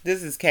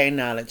This is K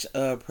Knowledge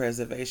of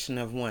Preservation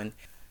of One.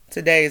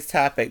 Today's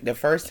topic: the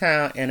first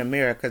town in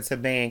America to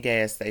ban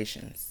gas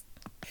stations.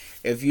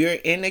 If you're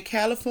in the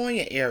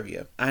California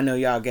area, I know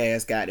y'all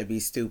gas got to be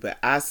stupid.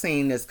 I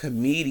seen this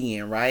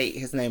comedian, right?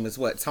 His name is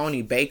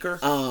Tony Baker.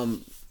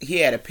 He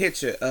had a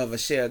picture of a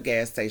Shell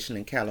gas station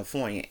in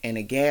California, and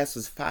the gas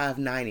was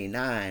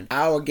 $5.99.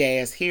 Our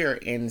gas here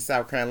in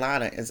South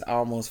Carolina is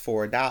almost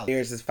 $4.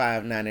 Theirs is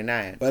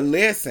 $5.99. But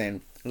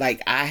listen,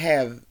 like, I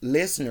have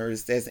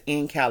listeners that's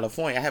in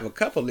California. I have a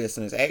couple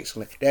listeners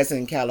actually that's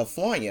in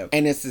California,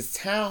 and it's this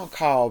town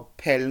called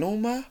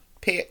Petaluma.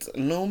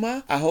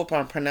 I hope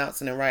I'm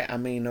pronouncing it right. I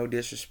mean, no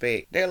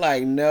disrespect. They're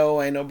like,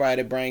 no, ain't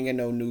nobody bringing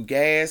no new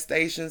gas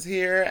stations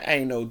here.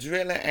 Ain't no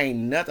drilling. Ain't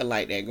nothing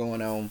like that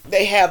going on.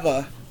 They have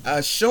a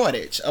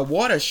shortage, a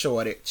water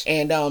shortage,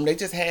 and they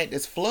just had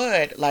this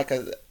flood,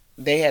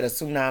 they had a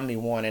tsunami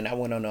warning. I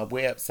went on a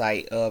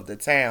website of the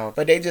town,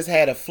 but they just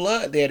had a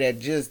flood there that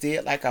just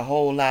did like a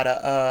whole lot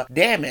of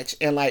damage.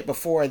 And like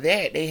before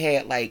that, they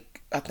had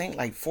I think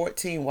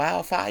 14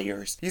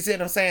 wildfires. You see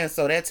what I'm saying?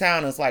 So that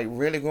town is like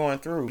really going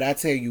through. But I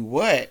tell you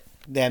what,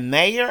 the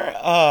mayor,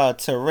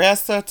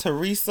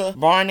 Teresa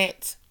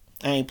Barnett,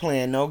 ain't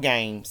playing no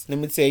games. Let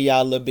me tell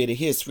y'all a little bit of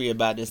history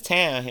about this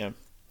town here.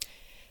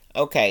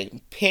 Okay,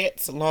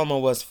 Petaluma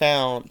was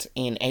found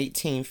in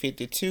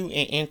 1852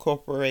 and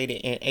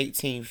incorporated in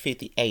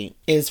 1858.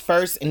 Its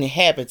first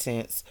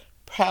inhabitants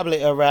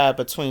probably arrived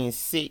between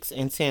 6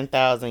 and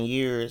 10,000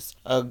 years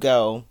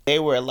ago. They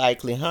were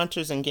likely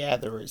hunters and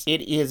gatherers.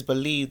 It is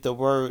believed the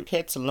word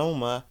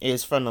Petaluma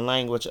is from the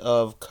language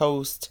of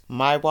Coast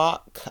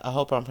Miwok. I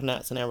hope I'm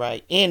pronouncing that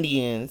right.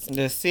 Indians.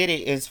 The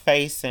city is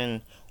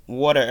facing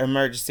water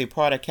emergency,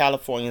 part of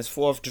California's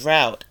fourth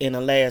drought in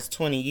the last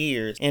 20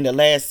 years. In the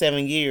last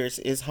 7 years,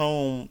 its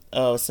home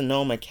of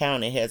Sonoma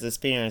County has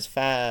experienced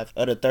 5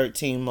 of the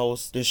 13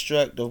 most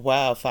destructive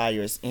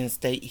wildfires in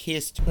state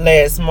history.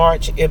 Last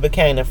March, it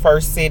became the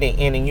first city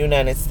in the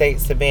United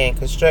States to ban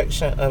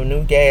construction of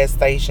new gas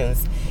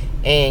stations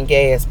and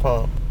gas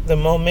pumps. The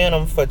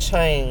momentum for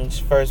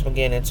change first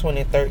began in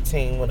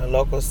 2013 when a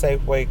local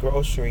Safeway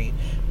grocery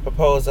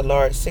proposed a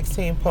large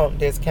 16-pump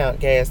discount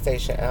gas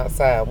station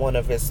outside one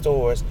of its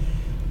stores,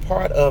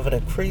 part of an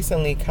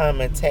increasingly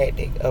common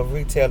tactic of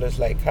retailers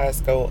like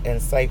Costco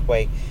and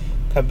Safeway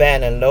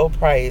combining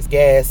low-priced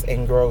gas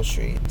and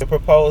groceries. The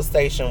proposed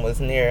station was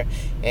near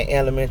an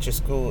elementary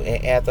school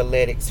and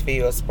athletics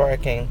field,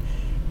 sparking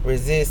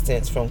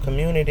resistance from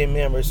community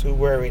members who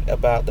worried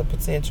about the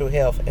potential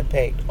health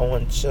impact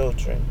on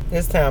children.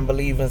 This town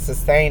believes in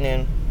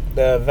sustaining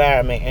the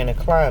environment and the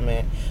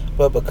climate,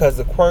 but because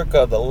the quirk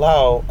of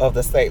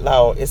the state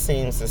law, it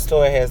seems the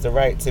store has the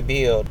right to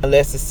build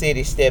unless the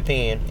city step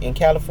in. In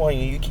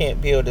California, you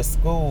can't build a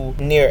school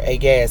near a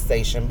gas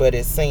station, but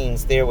it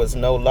seems there was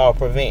no law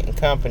preventing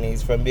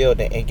companies from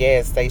building a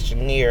gas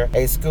station near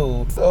a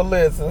school. So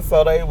listen,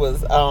 they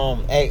was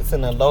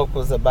asking the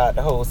locals about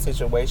the whole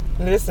situation.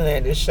 Listen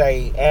at this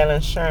shade.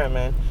 Alan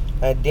Sherman,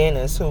 a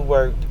dentist who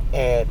worked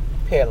at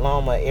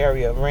Petaluma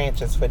area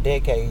ranches for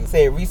decades,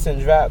 said recent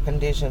drought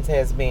conditions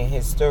has been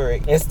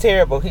historic. It's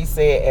terrible, he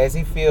said, as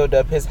he filled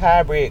up his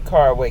hybrid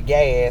car with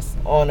gas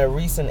on a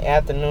recent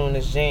afternoon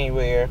this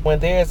January. When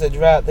there's a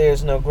drought,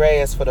 there's no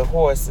grass for the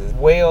horses.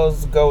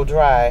 Wells go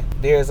dry.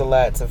 There's a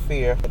lot to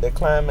fear. The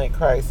climate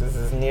crisis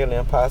is nearly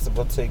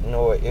impossible to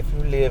ignore. If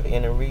you live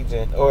in a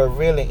region or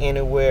really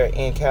anywhere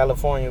in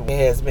California, it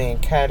has been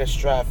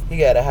catastrophic. He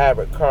got a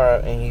hybrid car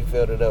and he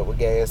filled it up with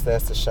gas.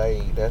 That's the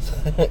shade. That's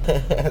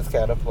that's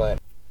kind of funny.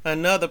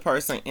 Another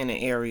person in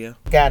the area,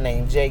 a guy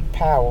named Jake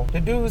Powell.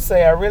 The dude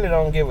say, I really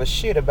don't give a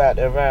shit about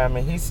the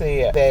environment. He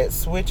said that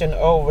switching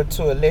over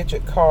to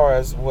electric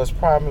cars was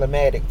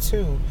problematic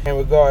too in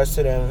regards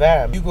to the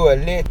environment. You go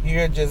electric,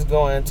 you're just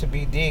going to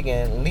be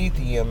digging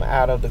lithium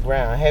out of the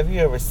ground. Have you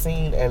ever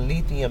seen a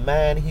lithium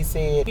mine? He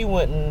said he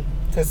wouldn't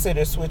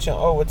consider switching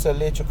over to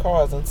electric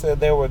cars until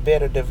there were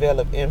better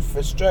developed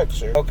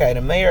infrastructure. Okay, the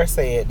mayor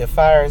said the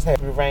fires,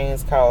 heavy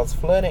rains caused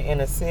flooding in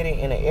the city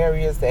in the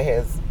areas that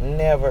has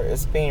never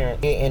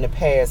experienced it in the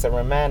past. A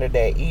reminder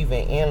that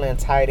even inland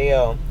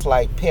tidal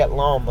like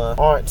Petaluma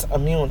aren't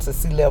immune to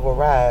sea level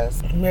rise.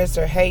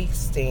 Mr.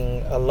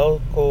 Hastings, a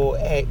local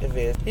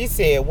activist, he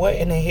said, what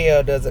in the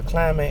hell does a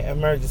climate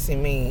emergency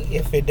mean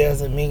if it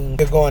doesn't mean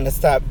you're going to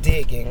stop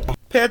digging?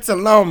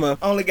 Petaluma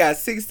only got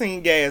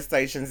 16 gas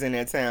stations in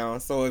that town.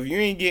 So if you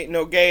ain't getting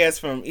no gas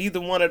from either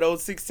one of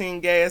those 16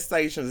 gas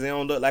stations, it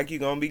don't look like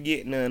you're going to be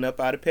getting none up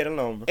out of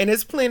Petaluma. And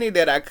there's plenty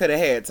that I could have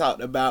had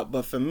talked about.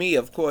 But for me,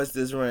 of course,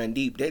 this run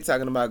deep. They're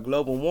talking about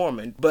global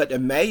warming. But the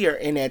mayor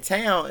in that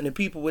town and the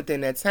people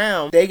within that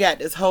town, they got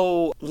this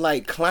whole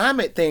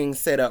climate thing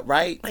set up,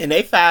 right? And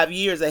they 5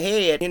 years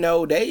ahead. You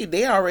know,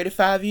 they already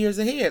 5 years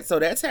ahead. So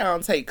that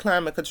town take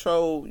climate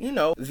control,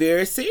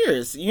 very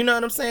serious. You know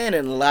what I'm saying?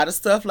 And a lot of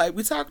stuff like we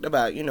we talked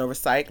about,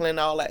 recycling,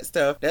 all that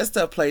stuff. That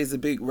stuff plays a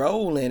big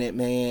role in it,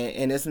 man.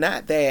 And it's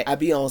not that I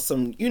be on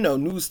some,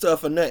 new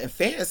stuff or nothing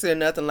fancy or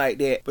nothing like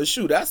that. But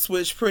shoot, I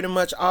switched pretty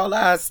much all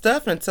our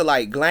stuff into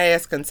like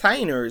glass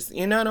containers.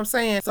 You know what I'm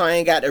saying? So I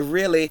ain't got to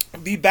really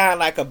be buying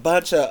like a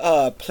bunch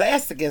of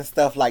plastic and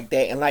stuff like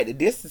that. And like the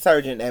dish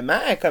detergent that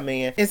mine come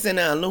in, it's in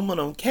an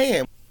aluminum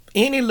can.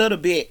 Any little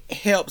bit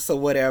helps or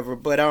whatever,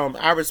 but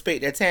I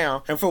respect that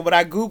town. And for what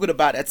I googled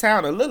about that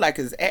town, it looked like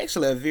it's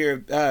actually a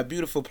very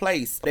beautiful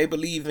place. They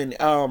believe in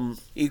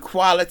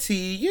equality,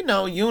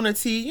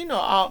 unity,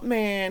 all,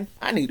 man,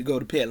 I need to go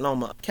to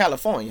Petaluma,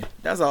 California.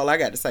 That's all I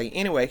got to say.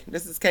 Anyway,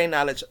 this is K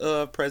Knowledge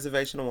of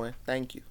Preservation 1. Thank you.